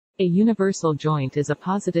A universal joint is a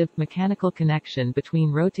positive, mechanical connection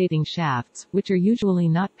between rotating shafts, which are usually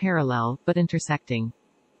not parallel, but intersecting.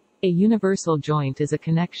 A universal joint is a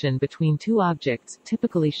connection between two objects,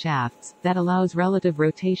 typically shafts, that allows relative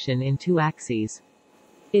rotation in two axes.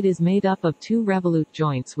 It is made up of two revolute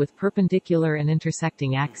joints with perpendicular and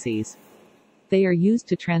intersecting axes. They are used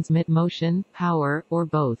to transmit motion, power, or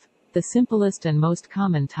both. The simplest and most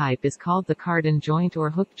common type is called the cardan joint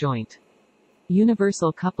or hook joint.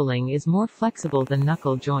 Universal coupling is more flexible than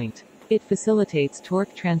knuckle joint. It facilitates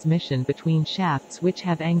torque transmission between shafts which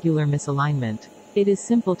have angular misalignment. It is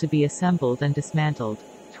simple to be assembled and dismantled.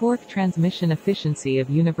 Torque transmission efficiency of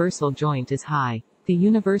universal joint is high. The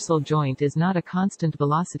universal joint is not a constant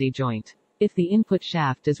velocity joint. If the input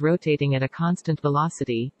shaft is rotating at a constant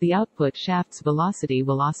velocity, the output shaft's velocity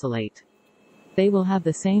will oscillate. They will have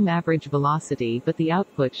the same average velocity, but the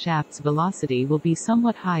output shaft's velocity will be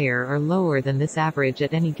somewhat higher or lower than this average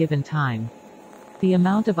at any given time. The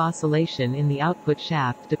amount of oscillation in the output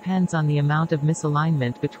shaft depends on the amount of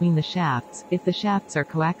misalignment between the shafts. If the shafts are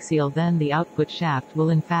coaxial, then the output shaft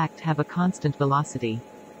will in fact have a constant velocity.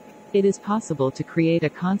 It is possible to create a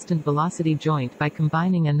constant velocity joint by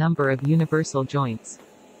combining a number of universal joints.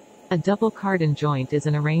 A double cardan joint is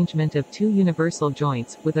an arrangement of two universal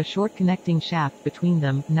joints, with a short connecting shaft between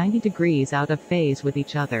them, 90 degrees out of phase with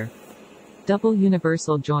each other. Double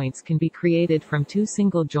universal joints can be created from two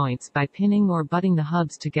single joints by pinning or butting the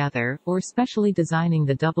hubs together, or specially designing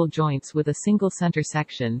the double joints with a single center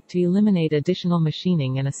section, to eliminate additional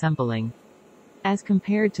machining and assembling. As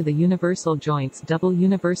compared to the universal joints, double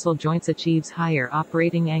universal joints achieves higher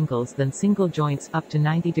operating angles than single joints, up to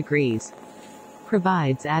 90 degrees.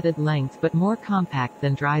 Provides added length but more compact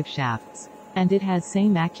than drive shafts. And it has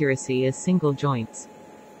same accuracy as single joints.